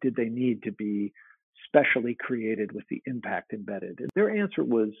 did they need to be specially created with the impact embedded? And their answer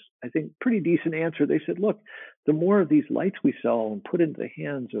was, I think, pretty decent answer. They said, look, the more of these lights we sell and put into the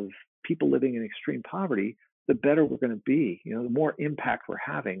hands of people living in extreme poverty, the better we're going to be, the more impact we're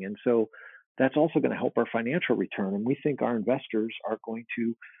having. And so that's also going to help our financial return. And we think our investors are going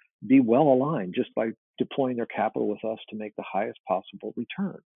to be well aligned just by deploying their capital with us to make the highest possible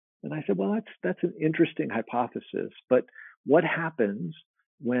return. And I said, well, that's an interesting hypothesis. But what happens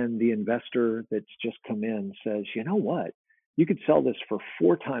when the investor that's just come in says, you know what, you could sell this for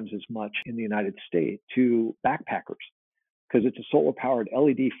 4 times as much in the United States to backpackers because it's a solar powered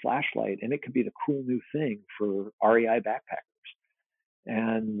LED flashlight and it could be the cool new thing for REI backpackers.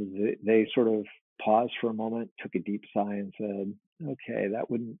 And they sort of paused for a moment, took a deep sigh and said, okay, that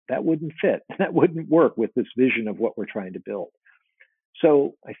wouldn't fit. That wouldn't work with this vision of what we're trying to build.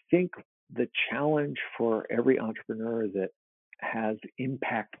 So I think the challenge for every entrepreneur that has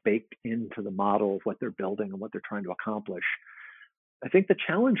impact baked into the model of what they're building and what they're trying to accomplish, I think the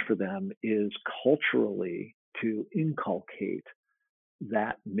challenge for them is culturally to inculcate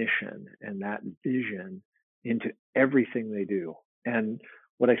that mission and that vision into everything they do. And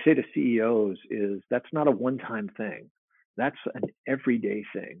what I say to CEOs is that's not a one-time thing. That's an everyday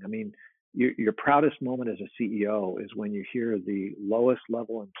thing. I mean, your proudest moment as a CEO is when you hear the lowest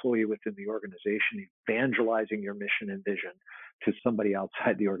level employee within the organization evangelizing your mission and vision to somebody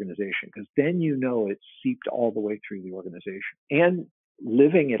outside the organization, because then it's seeped all the way through the organization. And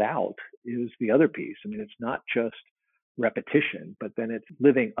living it out is the other piece. I mean, it's not just repetition, but then it's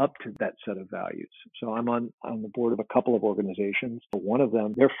living up to that set of values. So I'm on the board of a couple of organizations. One of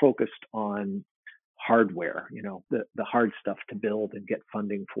them, they're focused on hardware, the hard stuff to build and get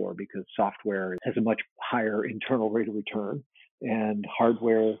funding for, because software has a much higher internal rate of return and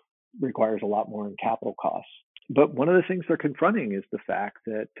hardware requires a lot more in capital costs. But one of the things they're confronting is the fact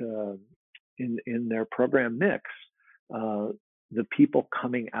that in their program mix, the people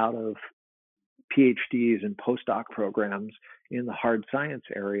coming out of PhDs and postdoc programs in the hard science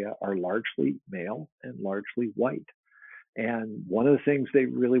area are largely male and largely white. And one of the things they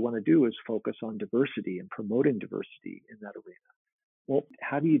really want to do is focus on diversity and promoting diversity in that arena. Well,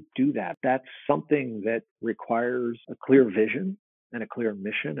 how do you do that? That's something that requires a clear vision and a clear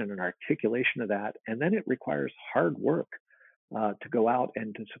mission and an articulation of that. And then it requires hard work to go out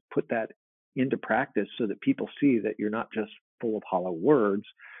and to put that into practice so that people see that you're not just full of hollow words,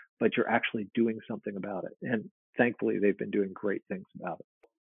 but you're actually doing something about it. And thankfully, they've been doing great things about it.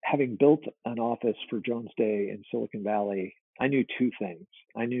 having built an office for Jones Day in Silicon Valley, I knew two things.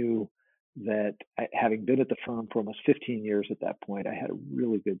 I knew that having been at the firm for almost 15 years at that point, I had a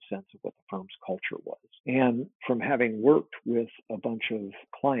really good sense of what the firm's culture was. And from having worked with a bunch of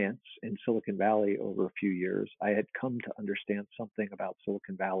clients in Silicon Valley over a few years, I had come to understand something about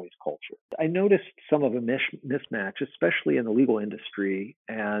Silicon Valley's culture. I noticed some of a mismatch, especially in the legal industry,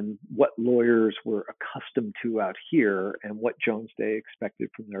 and what lawyers were accustomed to out here and what Jones Day expected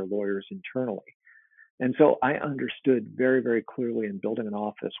from their lawyers internally. And so I understood very, very clearly in building an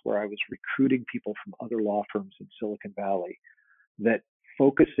office where I was recruiting people from other law firms in Silicon Valley that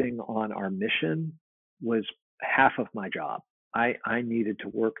focusing on our mission was half of my job. I needed to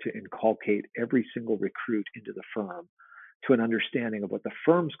work to inculcate every single recruit into the firm to an understanding of what the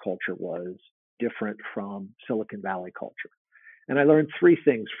firm's culture was different from Silicon Valley culture. And I learned three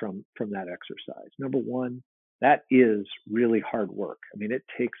things from that exercise. Number one, that is really hard work. I mean, it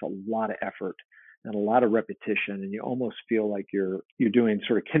takes a lot of effort and a lot of repetition, and you almost feel like you're doing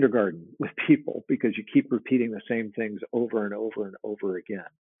sort of kindergarten with people because you keep repeating the same things over and over and over again.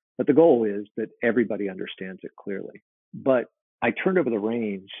 But the goal is that everybody understands it clearly. But I turned over the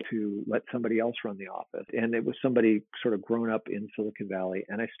reins to let somebody else run the office, and it was somebody sort of grown up in Silicon Valley,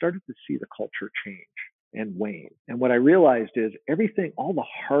 and I started to see the culture change and wane. And what I realized is everything, all the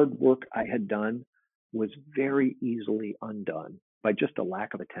hard work I had done was very easily undone by just a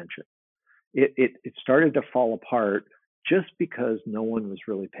lack of attention. It started to fall apart just because no one was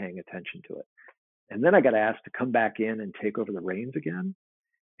really paying attention to it. And then I got asked to come back in and take over the reins again.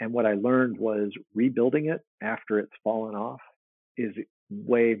 And what I learned was rebuilding it after it's fallen off is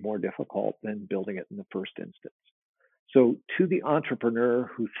way more difficult than building it in the first instance. So to the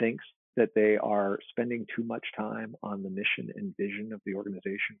entrepreneur who thinks that they are spending too much time on the mission and vision of the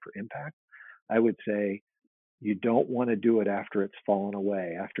organization for impact, I would say, you don't want to do it after it's fallen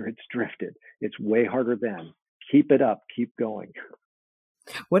away, after it's drifted. It's way harder then. Keep it up, keep going.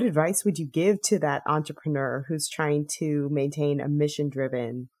 What advice would you give to that entrepreneur who's trying to maintain a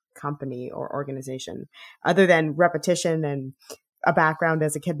mission-driven company or organization, other than repetition and a background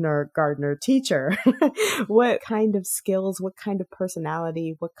as a kindergartner teacher? What kind of skills, what kind of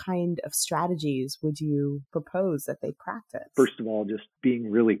personality, what kind of strategies would you propose that they practice? First of all, just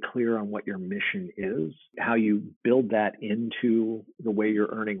being really clear on what your mission is, how you build that into the way you're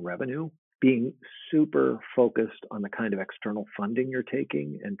earning revenue, being super focused on the kind of external funding you're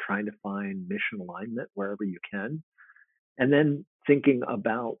taking and trying to find mission alignment wherever you can. And then thinking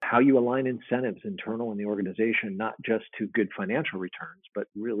about how you align incentives internal in the organization, not just to good financial returns, but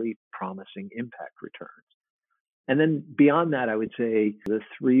really promising impact returns. And then beyond that, I would say the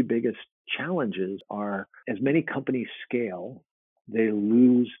three biggest challenges are as many companies scale, they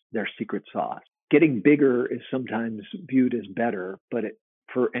lose their secret sauce. Getting bigger is sometimes viewed as better, but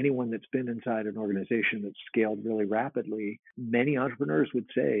for anyone that's been inside an organization that's scaled really rapidly, many entrepreneurs would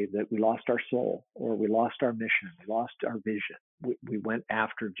say that we lost our soul, or we lost our mission, we lost our vision. We went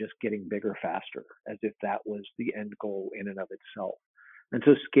after just getting bigger faster, as if that was the end goal in and of itself. And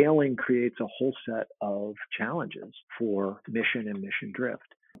so scaling creates a whole set of challenges for mission and mission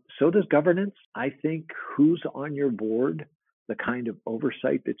drift. So does governance. I think who's on your board, the kind of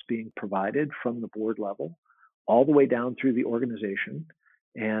oversight that's being provided from the board level, all the way down through the organization,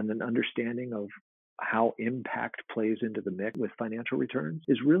 and an understanding of how impact plays into the mix with financial returns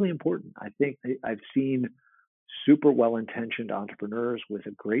is really important. I think I've seen super well-intentioned entrepreneurs with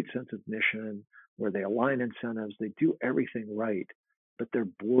a great sense of mission, where they align incentives, they do everything right, but their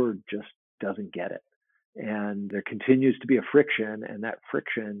board just doesn't get it. And there continues to be a friction, and that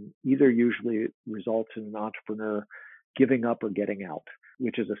friction either usually results in an entrepreneur giving up or getting out,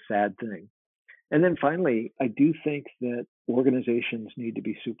 which is a sad thing. And then finally, I do think that organizations need to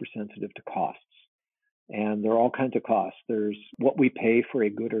be super sensitive to costs. And there are all kinds of costs. There's what we pay for a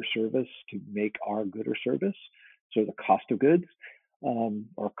good or service to make our good or service, so the cost of goods,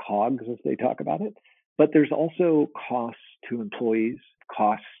 or COGS as they talk about it. But there's also costs to employees,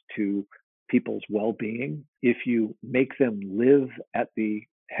 costs to people's well-being. If you make them live at the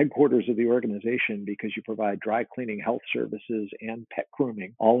headquarters of the organization because you provide dry cleaning, health services, and pet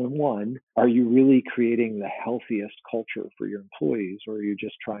grooming all in one, are you really creating the healthiest culture for your employees, or are you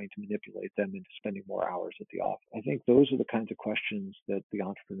just trying to manipulate them into spending more hours at the office? I think those are the kinds of questions that the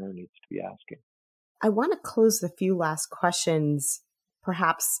entrepreneur needs to be asking. I want to close the few last questions,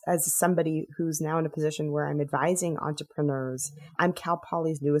 perhaps as somebody who's now in a position where I'm advising entrepreneurs. I'm Cal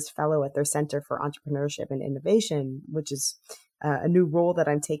Poly's newest fellow at their Center for Entrepreneurship and Innovation, which is a new role that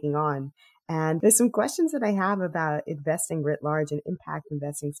I'm taking on. And there's some questions that I have about investing writ large and impact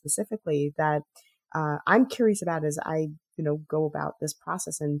investing specifically that I'm curious about as I go about this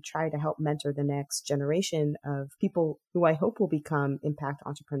process and try to help mentor the next generation of people who I hope will become impact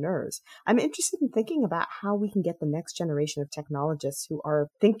entrepreneurs. I'm interested in thinking about how we can get the next generation of technologists who are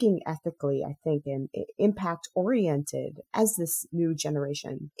thinking ethically, I think, and impact oriented as this new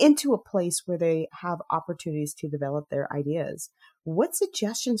generation into a place where they have opportunities to develop their ideas. What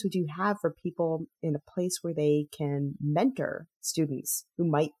suggestions would you have for people in a place where they can mentor students who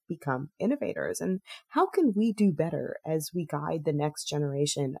might become innovators? And how can we do better as we guide the next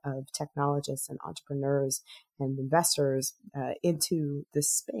generation of technologists and entrepreneurs and investors into this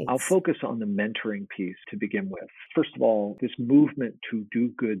space? I'll focus on the mentoring piece to begin with. First of all, this movement to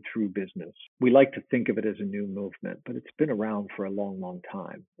do good through business. We like to think of it as a new movement, but it's been around for a long, long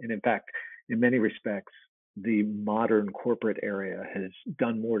time. And in fact, in many respects, the modern corporate area has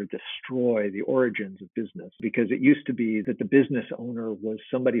done more to destroy the origins of business, because it used to be that the business owner was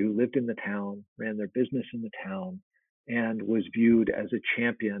somebody who lived in the town, ran their business in the town, and was viewed as a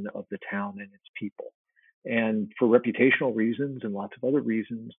champion of the town and its people. And for reputational reasons and lots of other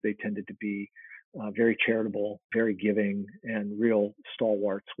reasons, they tended to be very charitable, very giving, and real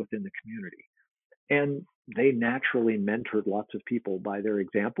stalwarts within the community. And they naturally mentored lots of people by their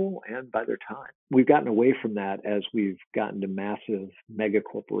example and by their time. We've gotten away from that as we've gotten to massive mega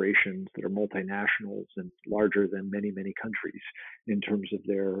corporations that are multinationals and larger than many, many countries in terms of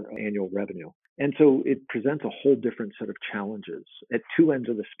their annual revenue. And so it presents a whole different set of challenges at two ends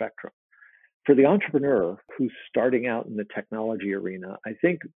of the spectrum. For the entrepreneur who's starting out in the technology arena, I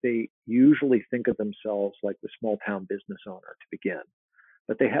think they usually think of themselves like the small town business owner to begin.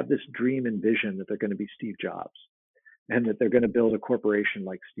 But they have this dream and vision that they're going to be Steve Jobs and that they're going to build a corporation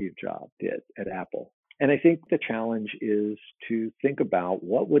like Steve Jobs did at Apple. And I think the challenge is to think about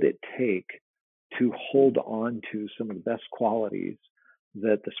what would it take to hold on to some of the best qualities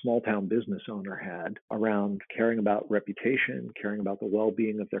that the small town business owner had around caring about reputation, caring about the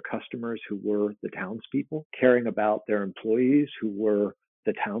well-being of their customers who were the townspeople, caring about their employees who were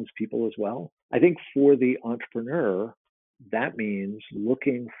the townspeople as well. I think for the entrepreneur, that means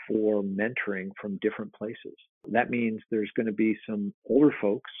looking for mentoring from different places. That means there's going to be some older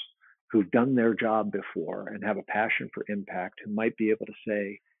folks who've done their job before and have a passion for impact who might be able to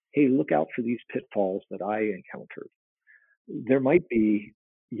say, hey, look out for these pitfalls that I encountered. There might be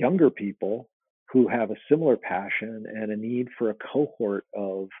younger people who have a similar passion and a need for a cohort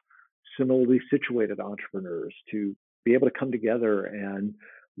of similarly situated entrepreneurs to be able to come together and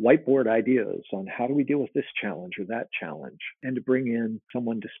whiteboard ideas on how do we deal with this challenge or that challenge, and to bring in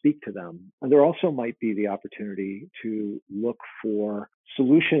someone to speak to them. And there also might be the opportunity to look for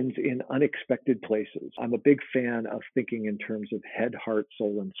solutions in unexpected places. I'm a big fan of thinking in terms of head, heart,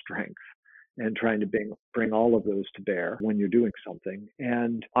 soul, and strength, and trying to bring all of those to bear when you're doing something.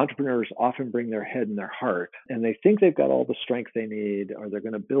 And entrepreneurs often bring their head and their heart, and they think they've got all the strength they need, or they're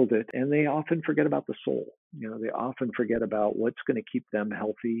going to build it, and they often forget about the soul. They often forget about what's going to keep them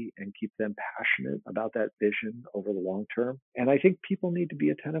healthy and keep them passionate about that vision over the long term. And I think people need to be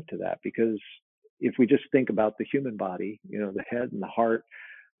attentive to that, because if we just think about the human body, the head and the heart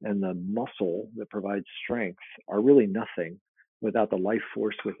and the muscle that provides strength are really nothing without the life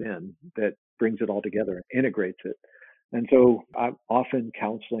force within that brings it all together and integrates it. And so I'm often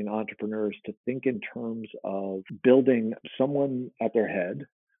counseling entrepreneurs to think in terms of building someone at their head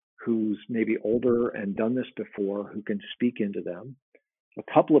who's maybe older and done this before, who can speak into them,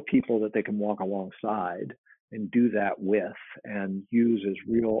 a couple of people that they can walk alongside and do that with and use as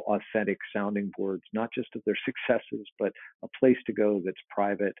real authentic sounding boards, not just of their successes, but a place to go that's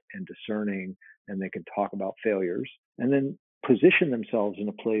private and discerning, and they can talk about failures. And then position themselves in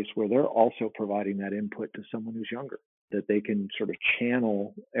a place where they're also providing that input to someone who's younger, that they can sort of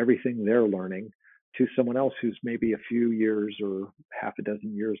channel everything they're learning to someone else who's maybe a few years or half a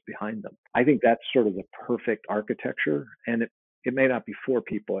dozen years behind them. I think that's sort of the perfect architecture. And it may not be 4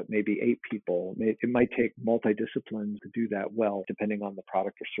 people, it may be 8 people. It might take multidisciplines to do that well, depending on the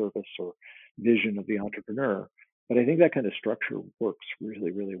product or service or vision of the entrepreneur. But I think that kind of structure works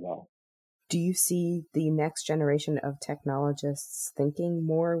really, really well. Do you see the next generation of technologists thinking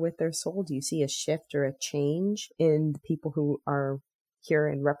more with their soul? Do you see a shift or a change in the people who are here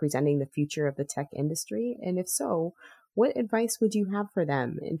and representing the future of the tech industry? And if so, what advice would you have for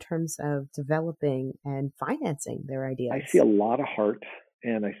them in terms of developing and financing their ideas? I see a lot of heart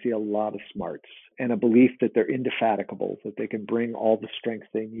and I see a lot of smarts and a belief that they're indefatigable, that they can bring all the strength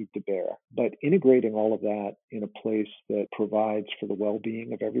they need to bear. But integrating all of that in a place that provides for the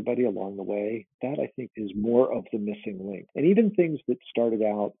well-being of everybody along the way, that I think is more of the missing link. And even things that started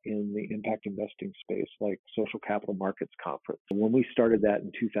out in the impact investing space, like Social Capital Markets Conference. When we started that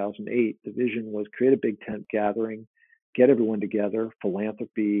in 2008, the vision was create a big tent gathering get everyone together,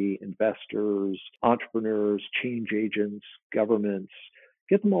 philanthropy, investors, entrepreneurs, change agents, governments,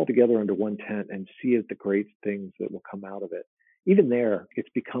 get them all together under one tent and see the great things that will come out of it. Even there, it's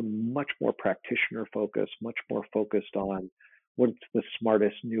become much more practitioner focused, much more focused on what's the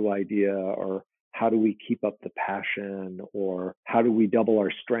smartest new idea, or how do we keep up the passion, or how do we double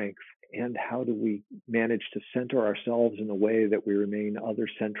our strength, and how do we manage to center ourselves in a way that we remain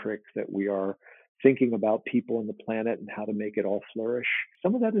other-centric, that we are thinking about people and the planet and how to make it all flourish.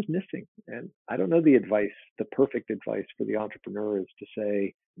 Some of that is missing. And I don't know the perfect advice for the entrepreneur is to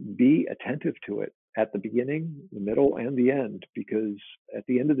say, be attentive to it at the beginning, the middle, and the end, because at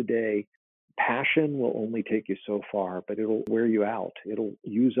the end of the day, passion will only take you so far, but it'll wear you out. It'll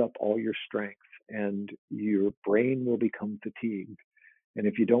use up all your strength and your brain will become fatigued. And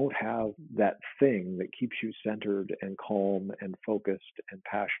if you don't have that thing that keeps you centered and calm and focused and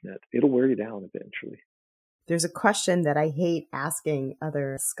passionate, it'll wear you down eventually. There's a question that I hate asking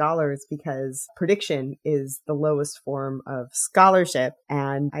other scholars because prediction is the lowest form of scholarship.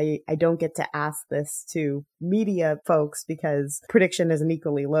 And I don't get to ask this to media folks because prediction is an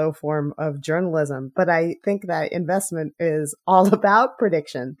equally low form of journalism. But I think that investment is all about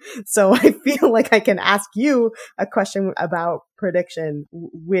prediction. So I feel like I can ask you a question about prediction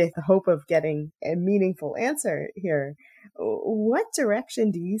with the hope of getting a meaningful answer here. What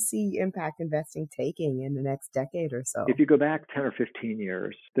direction do you see impact investing taking in the next decade or so? If you go back 10 or 15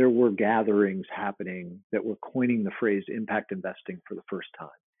 years, there were gatherings happening that were coining the phrase impact investing for the first time.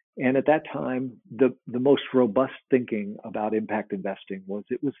 And at that time, the most robust thinking about impact investing was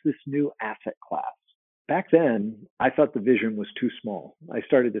it was this new asset class. Back then, I thought the vision was too small. I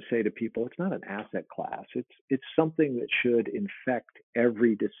started to say to people, it's not an asset class. It's something that should infect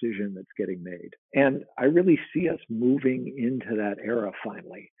every decision that's getting made. And I really see us moving into that era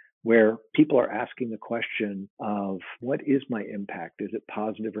finally, where people are asking the question of what is my impact? Is it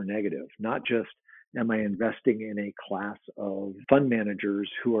positive or negative? Not just, am I investing in a class of fund managers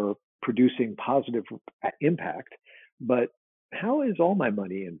who are producing positive impact, but how is all my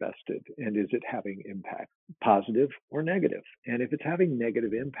money invested, and is it having impact, positive or negative? And if it's having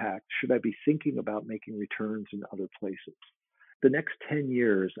negative impact, should I be thinking about making returns in other places? The next 10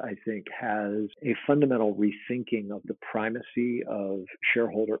 years, I think, has a fundamental rethinking of the primacy of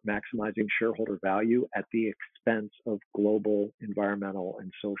maximizing shareholder value at the expense of global environmental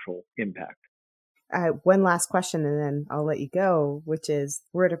and social impact. One last question, and then I'll let you go, which is,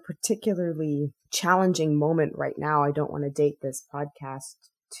 we're at a particularly challenging moment right now. I don't want to date this podcast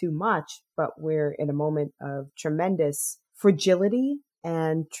too much, but we're in a moment of tremendous fragility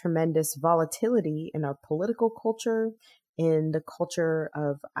and tremendous volatility in our political culture, in the culture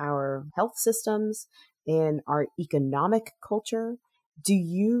of our health systems, in our economic culture. Do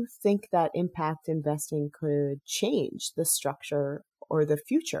you think that impact investing could change the structure or the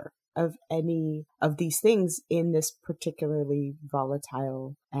future of any of these things in this particularly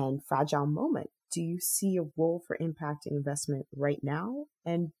volatile and fragile moment? Do you see a role for impact investment right now?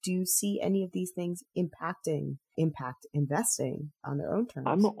 And do you see any of these things impacting impact investing on their own terms?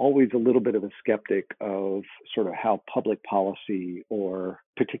 I'm always a little bit of a skeptic of sort of how public policy or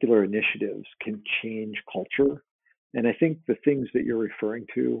particular initiatives can change culture. And I think the things that you're referring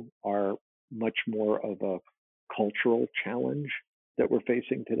to are much more of a cultural challenge that we're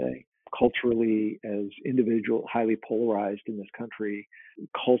facing today. Culturally, as individual, highly polarized in this country,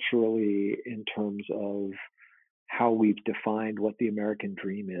 culturally in terms of how we've defined what the American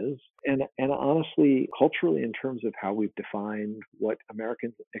dream is, and honestly, culturally in terms of how we've defined what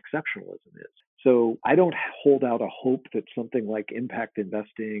American exceptionalism is. So I don't hold out a hope that something like impact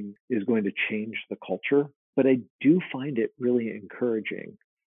investing is going to change the culture, but I do find it really encouraging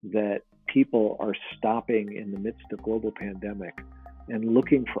that people are stopping in the midst of global pandemic and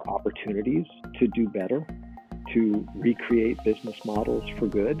looking for opportunities to do better, to recreate business models for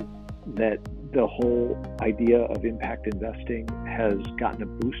good, that the whole idea of impact investing has gotten a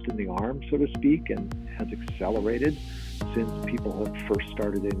boost in the arm, so to speak, and has accelerated since people have first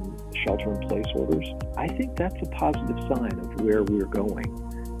started in shelter-in-place orders. I think that's a positive sign of where we're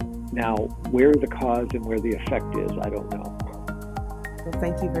going. Now, where the cause and where the effect is, I don't know. Well,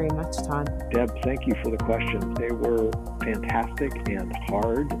 thank you very much, Todd. Deb, thank you for the questions. They were fantastic and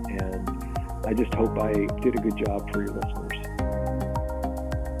hard, and I just hope I did a good job for your listeners.